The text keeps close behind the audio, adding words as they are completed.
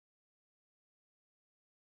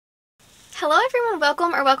Hello everyone,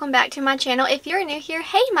 welcome back to my channel. If you're new here,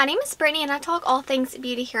 hey, my name is Brittany and I talk all things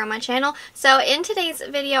beauty here on my channel. So in today's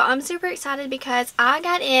video, I'm super excited because I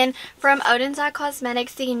got in from Oden'S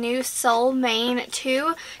Cosmetics the new Solmane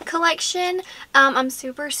 2 collection. I'm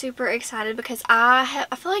super excited because I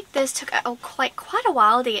feel like this took quite a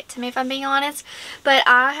while to get to me, if I'm being honest. But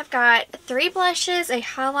I have got 3 blushes, a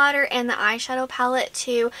highlighter, and the eyeshadow palette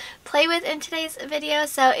to play with in today's video.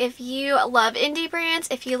 So if you love indie brands,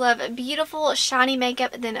 if you love beautiful shiny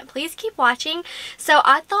makeup, then please keep watching. So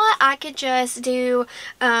I thought I could just do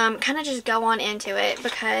kind of just go on into it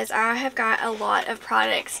because I have got a lot of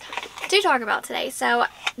products to talk about today. So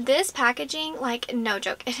this packaging, like, no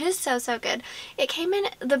joke, it is so good. It came in,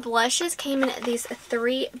 the blushes came in these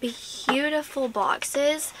 3 beautiful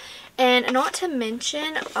boxes. And not to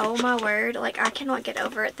mention, oh my word, like, I cannot get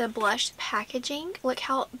over it, the blush packaging. Look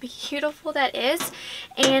how beautiful that is.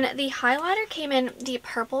 And the highlighter came in the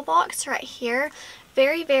purple box right here.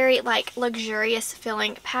 Very like luxurious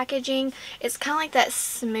feeling packaging. It's kind of like that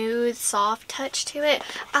smooth, soft touch to it.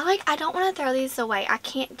 I don't want to throw these away. I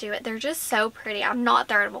can't do it. They're just so pretty. I'm not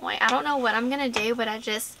throwing them away. I don't know what I'm going to do, but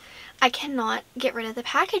I cannot get rid of the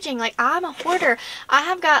packaging. Like, I'm a hoarder. I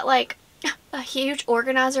have got like a huge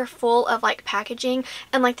organizer full of like packaging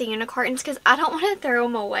and like the unicorns because I don't want to throw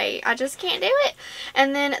them away. I just can't do it.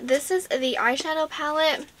 And then this is the eyeshadow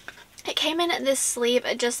palette. It came in this sleeve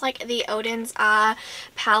just like the Oden'S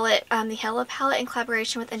palette, the Hella palette in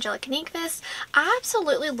collaboration with Angelica Nyqvist. I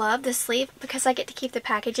absolutely love this sleeve because I get to keep the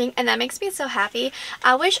packaging and that makes me so happy.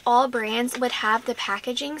 I wish all brands would have the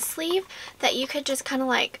packaging sleeve that you could just kind of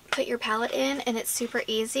like put your palette in and it's super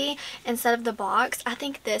easy instead of the box. I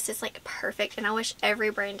think this is like perfect and I wish every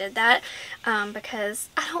brand did that because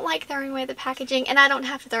I don't like throwing away the packaging and I don't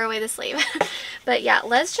have to throw away the sleeve. But yeah,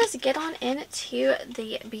 let's just get on into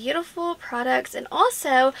the beautiful products. And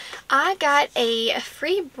also I got a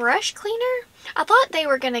free brush cleaner. I thought they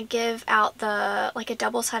were gonna give out the like a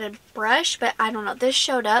double-sided brush, but I don't know, this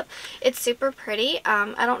showed up. It's super pretty.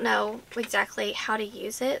 I don't know exactly how to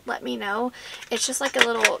use it. Let me know. It's just like a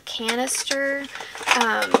little canister,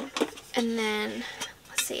 and then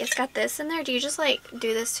let's see, it's got this in there. Do you just like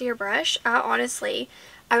do this to your brush?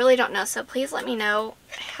 I really don't know, so please let me know.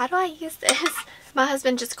 How do I use this? My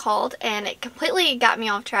husband just called and it completely got me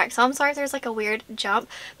off track, so I'm sorry if there's like a weird jump.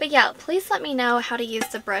 But yeah, please let me know how to use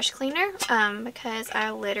the brush cleaner because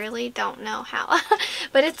I literally don't know how.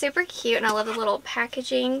 But it's super cute and I love the little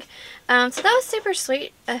packaging. So that was super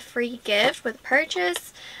sweet, a free gift with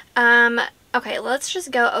purchase. Okay, let's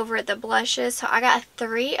just go over the blushes. So I got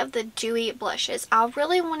 3 of the dewy blushes. I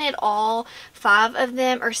really wanted all 5 of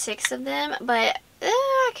them or 6 of them, but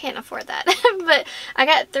I can't afford that. But I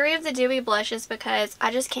got 3 of the dewy blushes because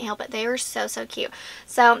I just can't help it. They are so cute.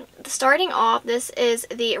 So starting off, this is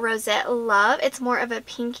the Rosette Love. It's more of a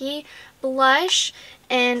pinky blush.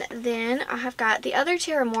 And then I have got the other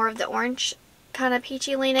 2 are more of the orange kind of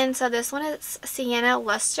peachy lean in. So this one is Sienna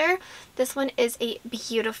Luster. This one is a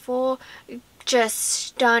beautiful, just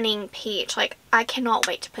stunning peach. Like, I cannot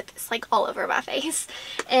wait to put this like all over my face.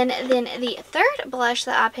 And then the 3rd blush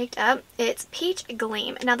that I picked up, it's Peach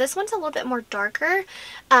Gleam. Now this one's a little bit more darker.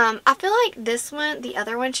 I feel like this one, the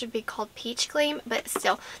other one, should be called Peach Gleam, but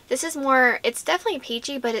still, this is more, it's definitely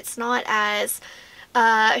peachy, but it's not as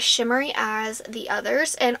shimmery as the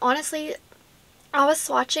others. And honestly, I was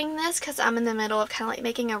swatching this because I'm in the middle of kind of like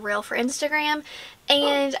making a reel for Instagram,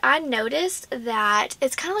 and I noticed that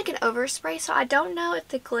it's kind of like an overspray, so I don't know if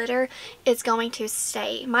the glitter is going to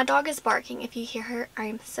stay. My dog is barking. If you hear her,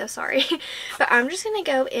 I'm so sorry. But I'm just going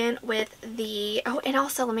to go in with the, oh, and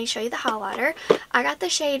also let me show you the highlighter. I got the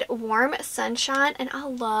shade Warm Sunshine, and I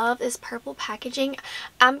love this purple packaging.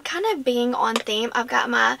 I'm kind of being on theme. I've got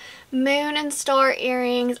my moon and star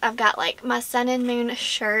earrings. I've got like my sun and moon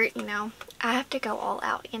shirt, you know. I have to go all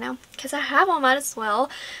out, you know, because I have on mine as well.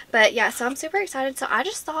 But yeah, so I'm super excited. So I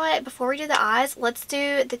just thought before we do the eyes, let's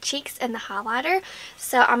do the cheeks and the highlighter.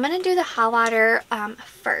 So I'm going to do the highlighter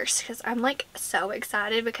first because I'm like so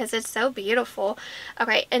excited because it's so beautiful.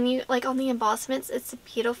 Okay, and you like on the embossments, it's a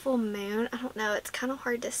beautiful moon. I don't know, it's kind of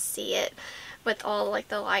hard to see it with all like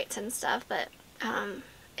the lights and stuff, but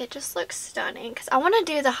it just looks stunning because I want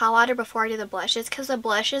to do the highlighter before I do the blushes because the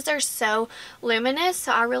blushes are so luminous.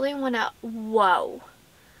 So I really want to, whoa,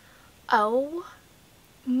 oh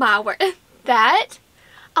my word, that,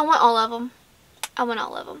 I want all of them. I want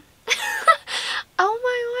all of them. Oh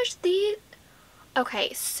my gosh, these,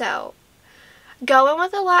 okay, so go in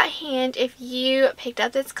with a light hand if you picked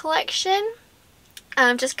up this collection.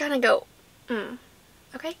 Just kind of go,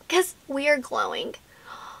 okay, because we are glowing.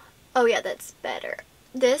 Oh yeah, that's better.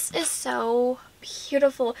 This is so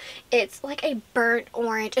beautiful. It's like a burnt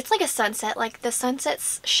orange. It's like a sunset. Like the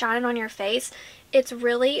sunset's shining on your face. It's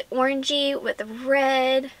really orangey with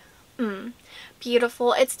red.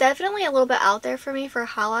 Beautiful. It's definitely a little bit out there for me for a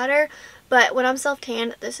highlighter, but when I'm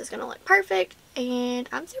self-tanned, this is going to look perfect, and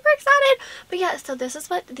I'm super excited. But yeah, so this is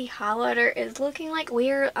what the highlighter is looking like.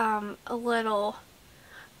 We're a little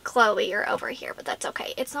glowier over here, but that's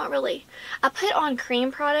okay. It's not really... I put on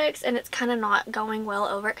cream products, and it's kind of not going well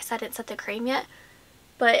over it because I didn't set the cream yet,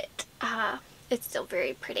 but it's still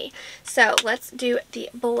very pretty. So let's do the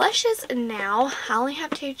blushes now. I only have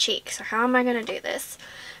 2 cheeks, so how am I going to do this?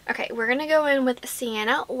 Okay, we're going to go in with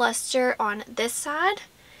Sienna Luster on this side,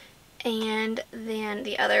 and then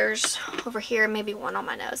the others over here, maybe one on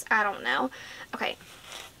my nose. I don't know. Okay,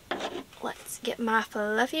 let's get my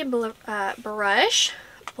fluffy brush.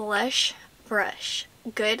 Blush brush.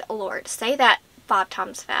 Good Lord. Say that 5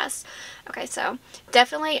 times fast. Okay, so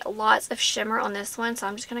definitely lots of shimmer on this one, so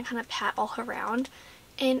I'm just going to kind of pat all around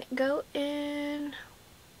and go in.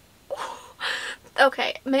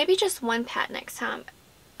 Okay, maybe just one pat next time.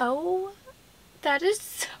 Oh, that is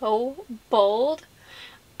so bold.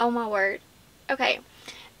 Oh my word. Okay,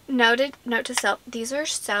 note to self, these are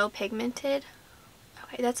so pigmented.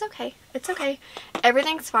 Okay, that's okay. It's okay.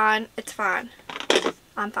 Everything's fine. It's fine.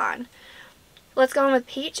 I'm fine. Let's go in with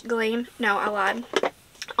Peach Gleam. No, I lied.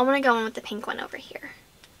 I want to go in with the pink one over here.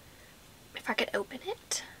 If I could open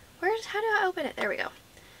it. How do I open it? There we go.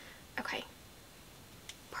 Okay.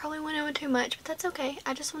 Probably went in with too much, but that's okay.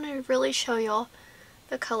 I just want to really show y'all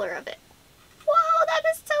the color of it. Wow, that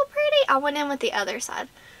is so pretty. I went in with the other side,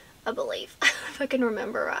 I believe, if I can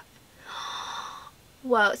remember right.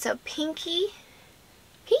 Whoa, so pinky,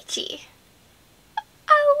 peachy.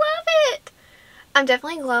 I love it. I'm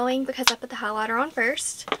definitely glowing because I put the highlighter on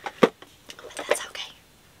first, but that's okay.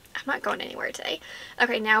 I'm not going anywhere today.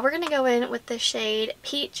 Okay, now we're going to go in with the shade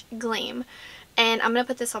Peach Gleam, and I'm going to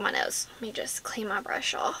put this on my nose. Let me just clean my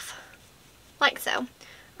brush off, like so.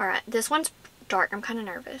 Alright, this one's dark. I'm kind of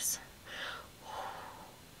nervous.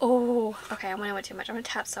 Oh, okay, I went in with too much. I'm going to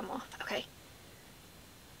tap some off. Okay.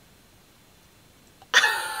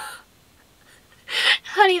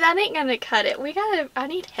 Honey, that ain't going to cut it. I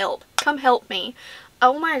need help. Come help me.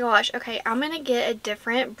 Oh my gosh. Okay, I'm going to get a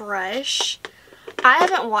different brush. I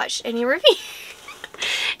haven't watched any reviews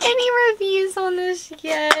on this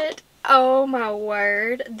yet. Oh my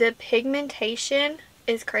word. The pigmentation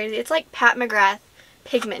is crazy. It's like Pat McGrath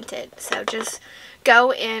pigmented. So just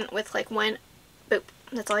go in with like one boop.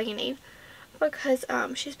 That's all you need, because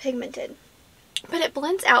she's pigmented. But it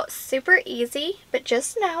blends out super easy. But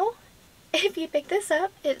just know, if you pick this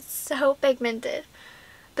up, it's so pigmented.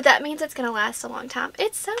 But that means it's going to last a long time.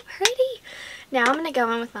 It's so pretty. Now I'm going to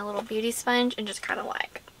go in with my little beauty sponge and just kind of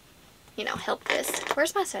like, you know, help this.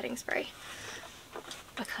 Where's my setting spray?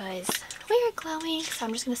 Because we are glowing. So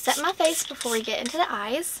I'm just going to set my face before we get into the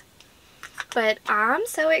eyes. But I'm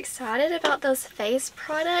so excited about those face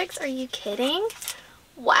products. Are you kidding?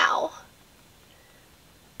 Wow.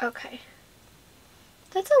 Okay.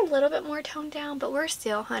 That's a little bit more toned down, but we're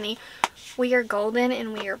still, honey, we are golden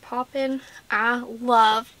and we are popping. I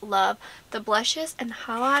love the blushes and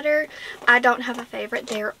highlighter. I don't have a favorite.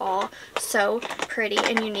 They're all so pretty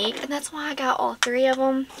and unique, and that's why I got all 3 of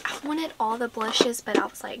them. I wanted all the blushes, but I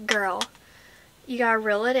was like, girl, you gotta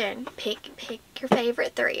reel it in. Pick your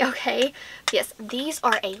favorite 3, okay? Yes, these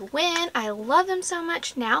are a win. I love them so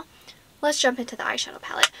much. Now, let's jump into the eyeshadow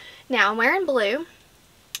palette. Now, I'm wearing blue.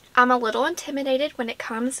 I'm a little intimidated when it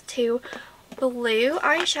comes to blue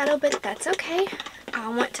eyeshadow, but that's okay. I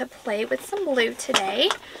want to play with some blue today.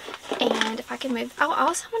 And if I can move... Oh, I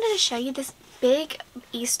also wanted to show you this big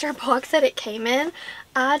Easter box that it came in.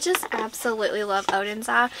 I just absolutely love Oden'S.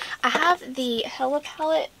 I have the Hella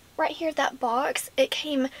palette right here, that box. It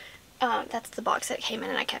came... that's the box that it came in,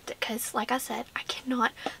 and I kept it because, like I said, I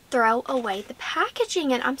cannot throw away the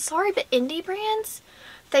packaging. And I'm sorry, but indie brands,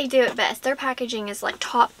 they do it best. Their packaging is like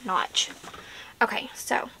top notch. Okay,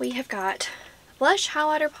 so we have got blush,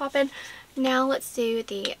 highlighter popping. Now let's do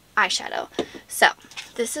the eyeshadow. So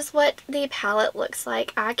this is what the palette looks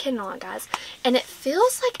like. I cannot, guys. And it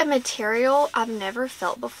feels like a material I've never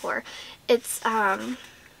felt before. It's, I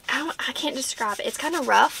can't describe it. It's kind of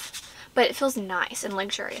rough, but it feels nice and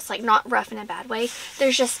luxurious. Like, not rough in a bad way.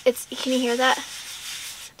 There's just, can you hear that?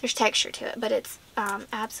 There's texture to it, but it's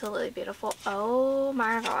absolutely beautiful. Oh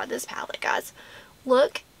my god, this palette, guys.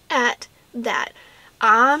 Look at that.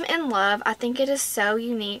 I'm in love. I think it is so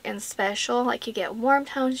unique and special. Like, you get warm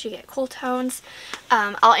tones, you get cool tones.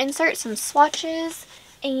 I'll insert some swatches.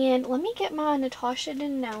 And let me get my Natasha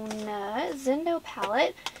Denona Zendo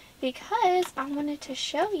palette. because I wanted to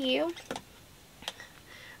show you.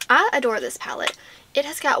 I adore this palette. It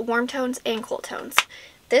has got warm tones and cool tones.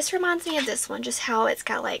 This reminds me of this one, just how it's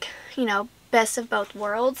got like, you know, best of both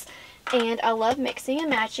worlds. And I love mixing and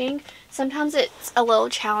matching. Sometimes it's a little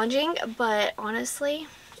challenging, but honestly,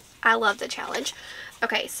 I love the challenge.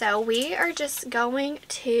 Okay, so we are just going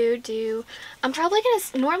to do, I'm probably going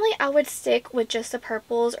to, normally I would stick with just the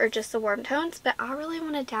purples or just the warm tones, but I really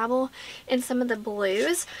want to dabble in some of the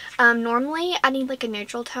blues. Normally I need like a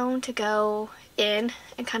neutral tone to go in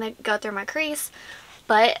and kind of go through my crease,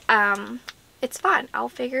 but it's fine. I'll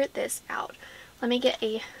figure this out. Let me get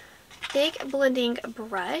a big blending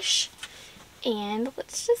brush. And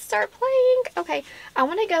let's just start playing. Okay, I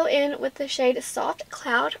want to go in with the shade Soft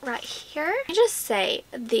Cloud right here. I just say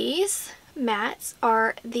these mattes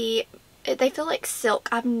are they feel like silk.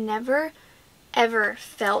 I've never ever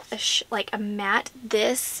felt like a matte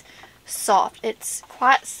this soft. It's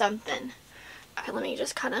quite something. Okay, let me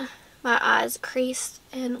just kind of, my eyes creased,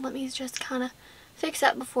 and let me just kind of fix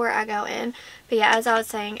that before I go in. But yeah, as I was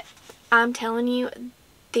saying, I'm telling you,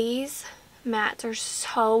 these mattes are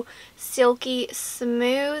so silky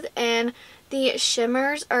smooth, and the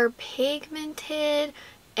shimmers are pigmented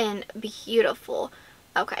and beautiful.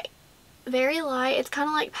 Okay, very light. It's kind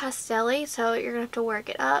of like pastel-y, so you're gonna have to work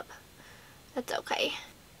it up. That's okay.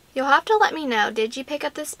 You'll have to let me know, did you pick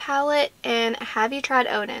up this palette, and have you tried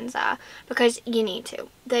Oden'S? Because you need to.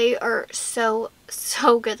 They are so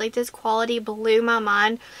good. Like, this quality blew my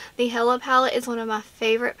mind. The Hello palette is one of my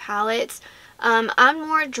favorite palettes. I'm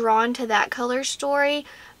more drawn to that color story,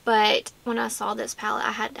 but when I saw this palette,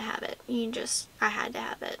 I had to have it. I had to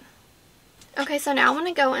have it. Okay, so now I want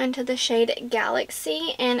to go into the shade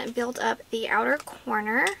Galaxy and build up the outer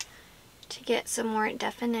corner to get some more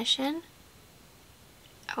definition.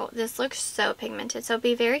 Oh, this looks so pigmented, so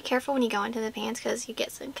be very careful when you go into the pans because you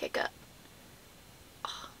get some kick up.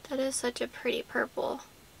 Oh, that is such a pretty purple.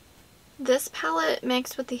 This palette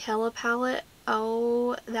mixed with the Hello palette,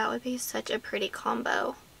 oh, that would be such a pretty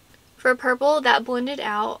combo. For purple, that blended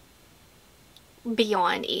out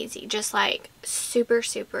beyond easy. Just like super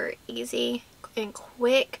easy and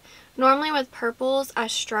quick. Normally with purples, I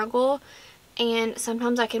struggle, and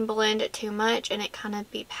sometimes I can blend it too much and it kind of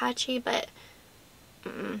be patchy, but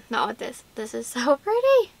not with this. This is so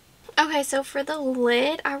pretty. Okay, so for the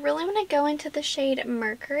lid, I really want to go into the shade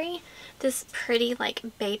Mercury. This pretty like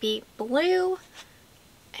baby blue.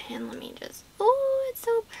 And let me just, oh, it's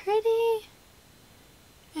so pretty.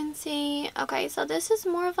 And see, okay, so this is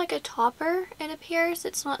more of like a topper, it appears.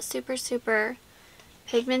 It's not super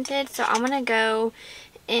pigmented. So I'm going to go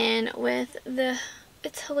in with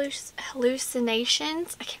it's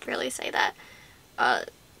Hallucinations. I can't really say that.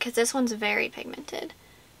 Because this one's very pigmented.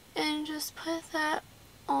 And just put that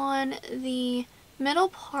on the middle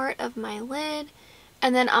part of my lid.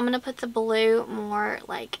 And then I'm going to put the blue more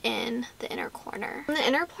like in the inner corner. On the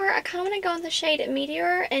inner part, I kind of want to go in the shade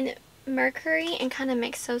Meteor and Mercury and kind of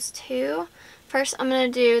mix those two. First, I'm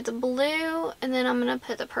going to do the blue, and then I'm going to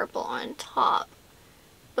put the purple on top.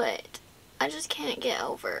 But I just can't get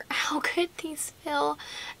over how good these feel.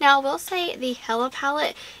 Now, I will say the Hello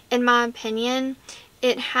palette, in my opinion,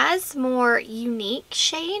 it has more unique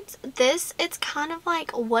shades. This, it's kind of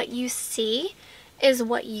like what you see is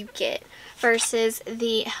what you get. Versus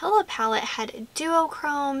the Hello palette had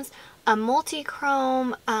duochromes, a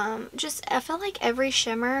multi-chrome, just I feel like every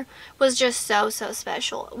shimmer was just so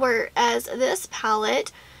special. Whereas this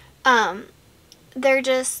palette, they're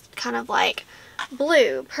just kind of like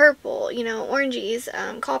blue, purple, you know, oranges,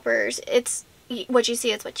 coppers. It's what you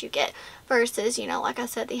see is what you get. Versus, you know, like I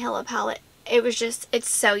said, the Hello palette, it was just, it's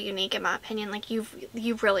so unique in my opinion. Like, you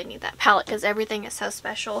really need that palette because everything is so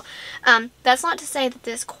special. That's not to say that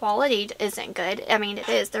this quality isn't good. I mean, it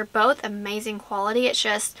is. They're both amazing quality. It's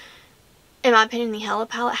just, in my opinion, the Hello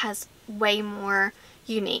palette has way more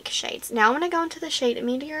unique shades. Now I'm going to go into the shade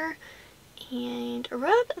Meteor and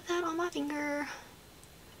rub that on my finger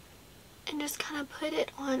and just kind of put it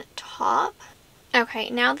on top. Okay,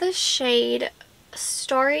 now the shade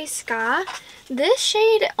Starry Sky. This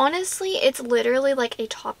shade, honestly, it's literally like a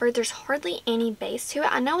topper. There's hardly any base to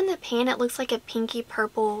it. I know in the pan it looks like a pinky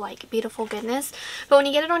purple, like beautiful goodness, but when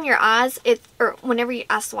you get it on your eyes, or whenever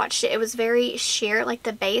I swatched it, it was very sheer, like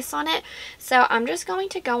the base on it. So I'm just going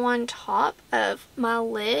to go on top of my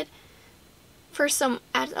lid for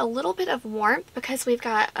add a little bit of warmth because we've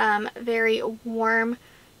got very warm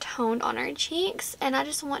toned on our cheeks, and I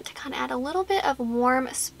just want to kind of add a little bit of warm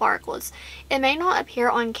sparkles. It may not appear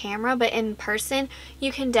on camera, but in person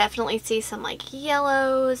you can definitely see some like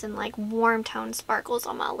yellows and like warm toned sparkles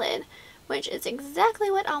on my lid, which is exactly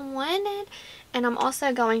what I wanted. And I'm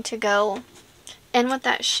also going to go in with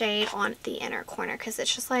that shade on the inner corner because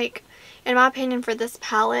it's just like, in my opinion, for this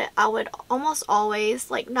palette, I would almost always,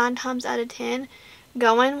 like 9 times out of 10,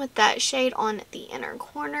 go in with that shade on the inner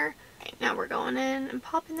corner. Okay, now we're going in and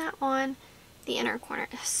popping that on the inner corner.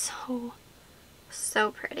 It's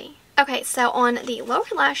so pretty. Okay, so on the lower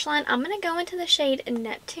lash line, I'm going to go into the shade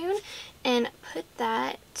Neptune and put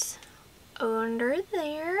that under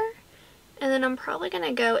there. And then I'm probably going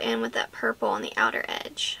to go in with that purple on the outer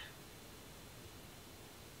edge.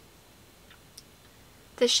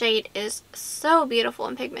 The shade is so beautiful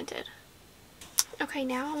and pigmented. Okay,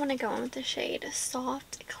 now I want to go in with the shade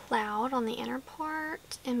Soft Cloud on the inner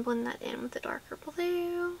part and blend that in with the darker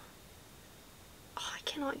blue. Oh, I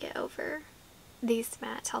cannot get over these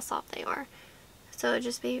mattes, how soft they are. So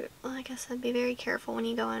just be, like I said, be very careful when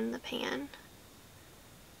you go in the pan.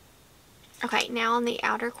 Okay, now on the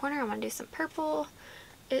outer corner, I'm going to do some purple.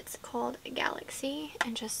 It's called Galaxy,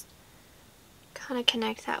 and just kind of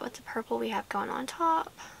connect that with the purple we have going on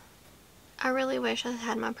top. I really wish I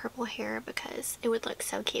had my purple hair because it would look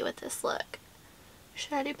so cute with this look.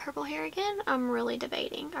 Should I do purple hair again? I'm really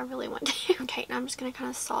debating. I really want to. Okay, now I'm just going to kind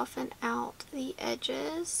of soften out the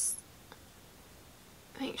edges.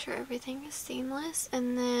 Make sure everything is seamless,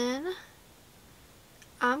 and then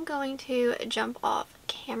I'm going to jump off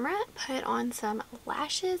camera, put on some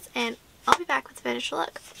lashes, and I'll be back with the finished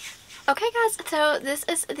look. Okay guys, so this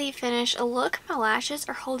is the finished look. My lashes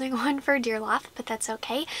are holding on for dear life, but that's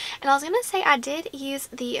okay. And I was going to say I did use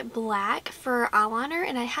the black for eyeliner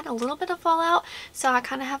and I had a little bit of fallout, so I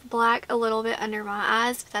kind of have black a little bit under my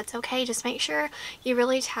eyes, but that's okay. Just make sure you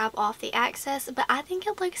really tap off the excess, but I think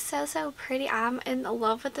it looks so pretty. I'm in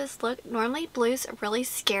love with this look. Normally blues really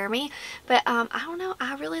scare me, but I don't know,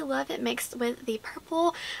 I really love it mixed with the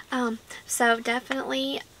purple. So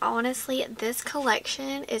definitely, honestly, this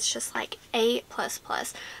collection is just like A++.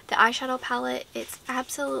 The eyeshadow palette, it's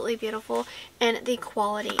absolutely beautiful and the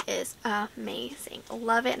quality is amazing.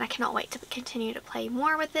 Love it, and I cannot wait to continue to play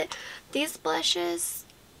more with it. These blushes,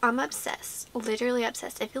 I'm obsessed, literally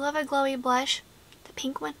obsessed. If you love a glowy blush, the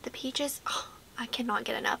pink one, the peaches, oh, I cannot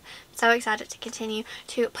get enough. So excited to continue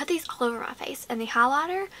to put these all over my face. And the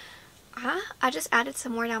highlighter, I just added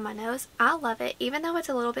some more down my nose. I love it. Even though it's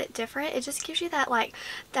a little bit different, it just gives you that, like,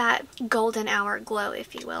 that golden hour glow,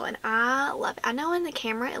 if you will. And I love it. I know in the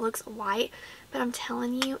camera it looks white, but I'm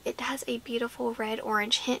telling you, it has a beautiful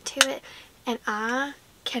red-orange hint to it. And I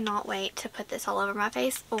cannot wait to put this all over my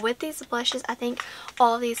face. With these blushes, I think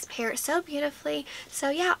all of these pair so beautifully. So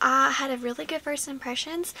yeah, I had a really good first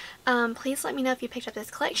impressions. Please let me know if you picked up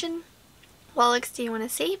this collection. What looks do you want to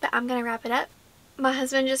see? But I'm going to wrap it up. My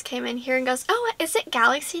husband just came in here and goes, "Oh, is it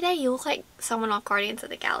Galaxy Day? You look like someone off Guardians of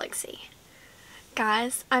the Galaxy."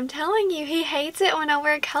 Guys, I'm telling you, he hates it when I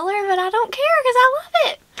wear color, but I don't care because I love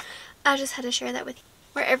it. I just had to share that with you.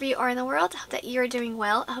 Wherever you are in the world, I hope that you're doing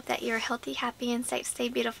well. I hope that you're healthy, happy, and safe. Stay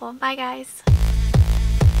beautiful. Bye, guys.